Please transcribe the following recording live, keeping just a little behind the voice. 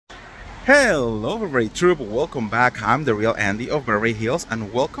Hello everybody, troop, welcome back. I'm the real Andy of Beverly Hills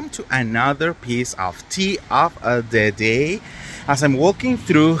and welcome to another piece of tea of the day. As I'm walking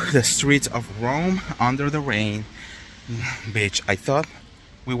through the streets of Rome under the rain, bitch, I thought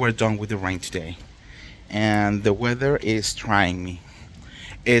we were done with the rain today and the weather is trying me.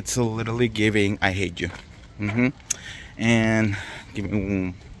 It's literally giving I hate you. And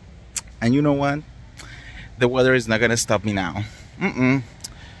giving, and you know what? The weather is not gonna stop me now.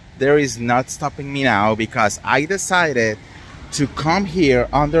 There is not stopping me now because I decided to come here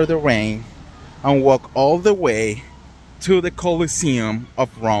under the rain and walk all the way to the Colosseum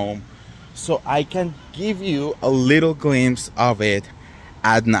of Rome so I can give you a little glimpse of it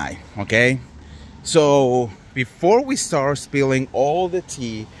at night, okay? So before we start spilling all the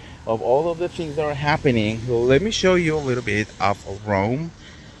tea of all of the things that are happening, let me show you a little bit of Rome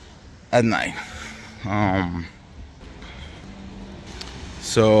at night.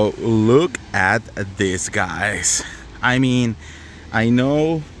 So look at this, guys. I mean, I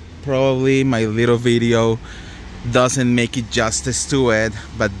know probably my little video doesn't make it justice to it,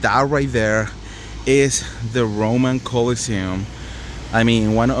 but that right there is the Roman Colosseum. I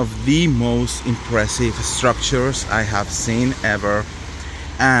mean, one of the most impressive structures I have seen ever.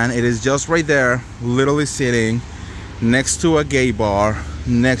 And it is just right there, literally sitting next to a gay bar,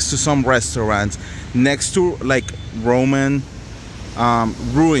 next to some restaurants, next to like Roman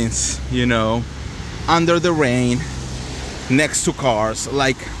ruins, you know, under the rain, next to cars.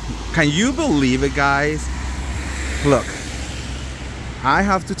 Like, can you believe it, guys? Look, I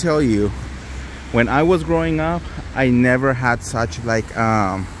have to tell you, when I was growing up, I never had such like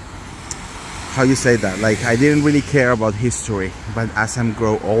how you say that, like I didn't really care about history, but as I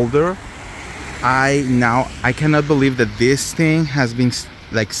grow older, I cannot believe that this thing has been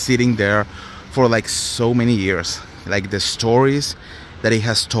like sitting there for like so many years. Like the stories that it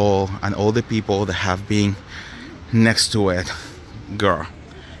has told and all the people that have been next to it, girl,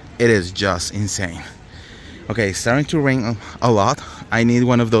 it is just insane. Okay, it's starting to rain a lot. I need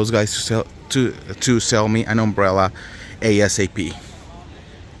one of those guys to sell me an umbrella ASAP.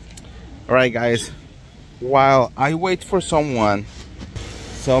 All right, guys, while I wait for someone,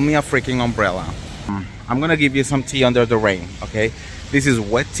 sell me a freaking umbrella. I'm gonna give you some tea under the rain. Okay, this is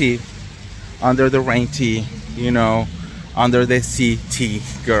wet tea, under the rain tea, you know, under the sea tea,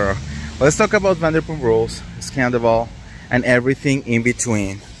 girl. Let's talk about Vanderpump Rules, Sandoval, and everything in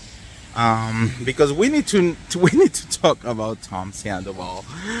between. Because we need to talk about Tom Sandoval,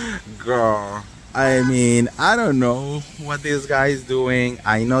 girl. I mean, I don't know what this guy is doing.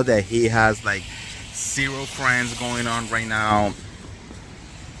 I know that he has like 0 friends going on right now,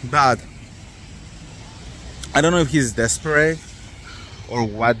 but I don't know if he's desperate or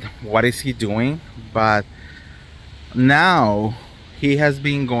what is he doing. But now he has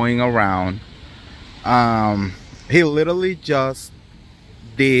been going around, he literally just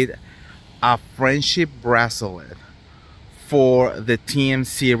did a friendship bracelet for the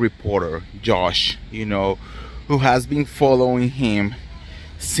TMZ reporter Josh, you know, who has been following him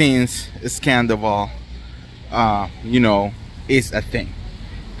since Sandoval you know, is a thing.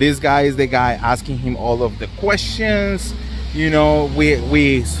 This guy is the guy asking him all of the questions. You know,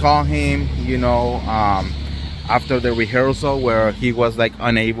 we saw him, you know, after the rehearsal where he was like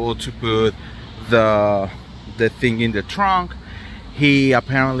unable to put the thing in the trunk. He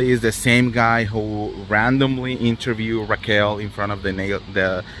apparently is the same guy who randomly interviewed Raquel in front of the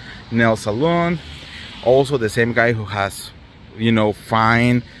nail salon. Also the same guy who has, you know,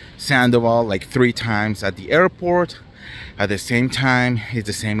 fined Sandoval like 3 times at the airport. At the same time, he's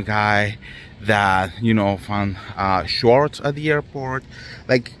the same guy that, you know, found Schwartz at the airport.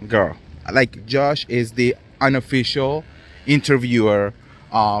 Like, girl, like Josh is the unofficial interviewer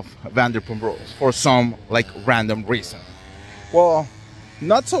of Vanderpump Rules for some like random reason. Well,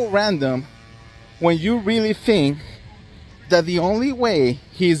 not so random when you really think that the only way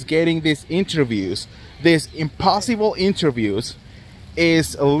he's getting these interviews, these impossible interviews,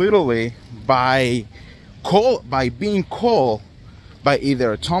 is literally by being called by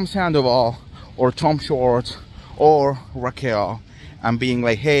either Tom Sandoval or Tom Schwartz or Raquel and being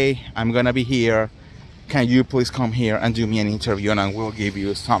like, hey, I'm gonna be here, can you please come here and do me an interview and I will give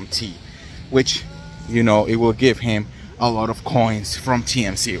you some tea, which, you know, it will give him a lot of coins from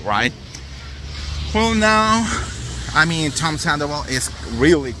TMZ, right? Well, now, I mean, Tom Sandoval is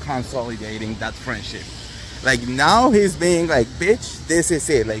really consolidating that friendship. Like, now he's being like, bitch, this is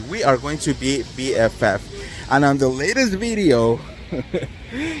it, like we are going to be BFF. And on the latest video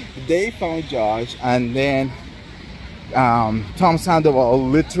they found Josh, and then Tom Sandoval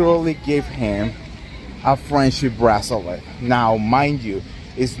literally gave him a friendship bracelet. Now, mind you,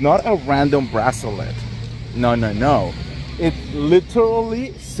 It's not a random bracelet. No, no, no. It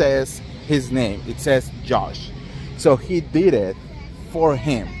literally says his name. It says Josh. So he did it for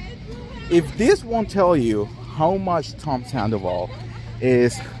him. If this won't tell you how much Tom Sandoval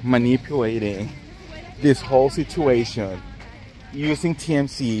is manipulating this whole situation using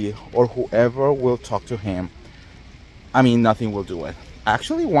TMZ or whoever will talk to him, I mean, nothing will do it. I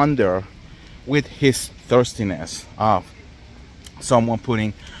actually wonder, with his thirstiness of someone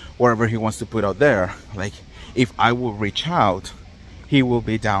putting whatever he wants to put out there, like, if I will reach out, he will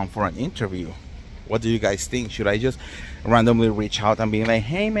be down for an interview. What do you guys think? Should I just randomly reach out and be like,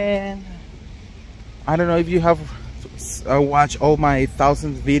 hey man, I don't know if you have watched all my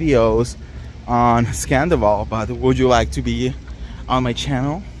 1,000 videos on Sandoval, but would you like to be on my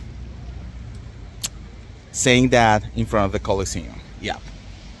channel? Saying that in front of the Coliseum. Yeah.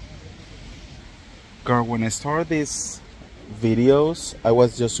 Girl, when I started these videos, I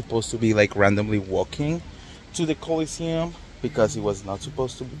was just supposed to be like randomly walking to the Coliseum because it was not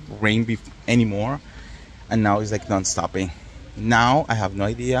supposed to rain anymore, and now it's like non-stopping. Now I have no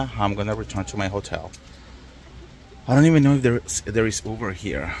idea how I'm gonna return to my hotel. I don't even know if there is Uber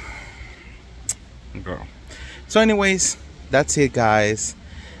here. Girl. So anyways, that's it guys.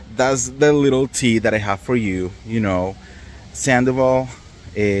 That's the little tea that I have for you. You know, Sandoval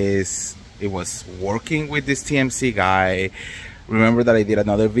was working with this TMZ guy. Remember that I did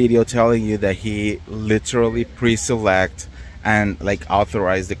another video telling you that he literally pre-select and like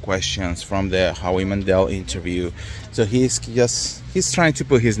authorize the questions from the Howie Mandel interview. So he's trying to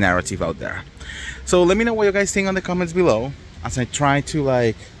put his narrative out there. So let me know what you guys think on the comments below as I try to,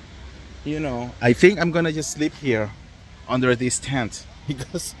 like, you know, I think I'm gonna just sleep here under this tent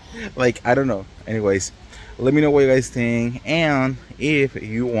because, like, I don't know. Anyways, let me know what you guys think, and if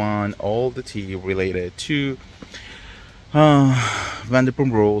you want all the tea related to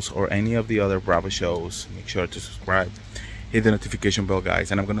Vanderpump Rules or any of the other Bravo shows, make sure to subscribe, hit the notification bell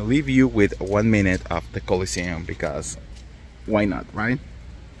guys, and I'm gonna leave you with 1 minute of the Coliseum because why not, right?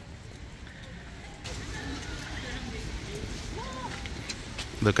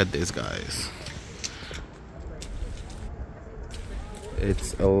 Look at this guys.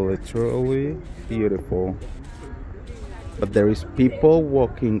 It's literally beautiful, but there is people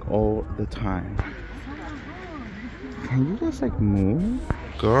walking all the time. Can you just like move?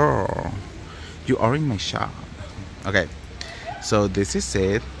 Girl, you are in my shop. Okay, so this is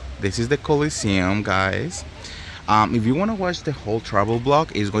it. This is the Coliseum guys. If you want to watch the whole travel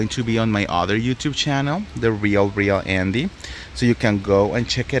vlog, it's going to be on my other YouTube channel, The Real Andy, so you can go and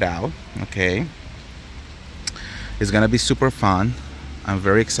check it out. Okay, it's gonna be super fun. I'm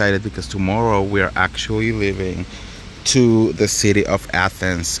very excited because tomorrow we are actually leaving to the city of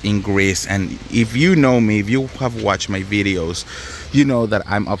Athens in Greece, and if you know me, if you have watched my videos, you know that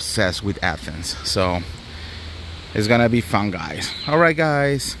I'm obsessed with Athens. So it's gonna be fun guys. All right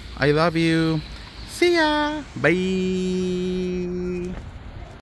guys, I love you. See ya. Bye.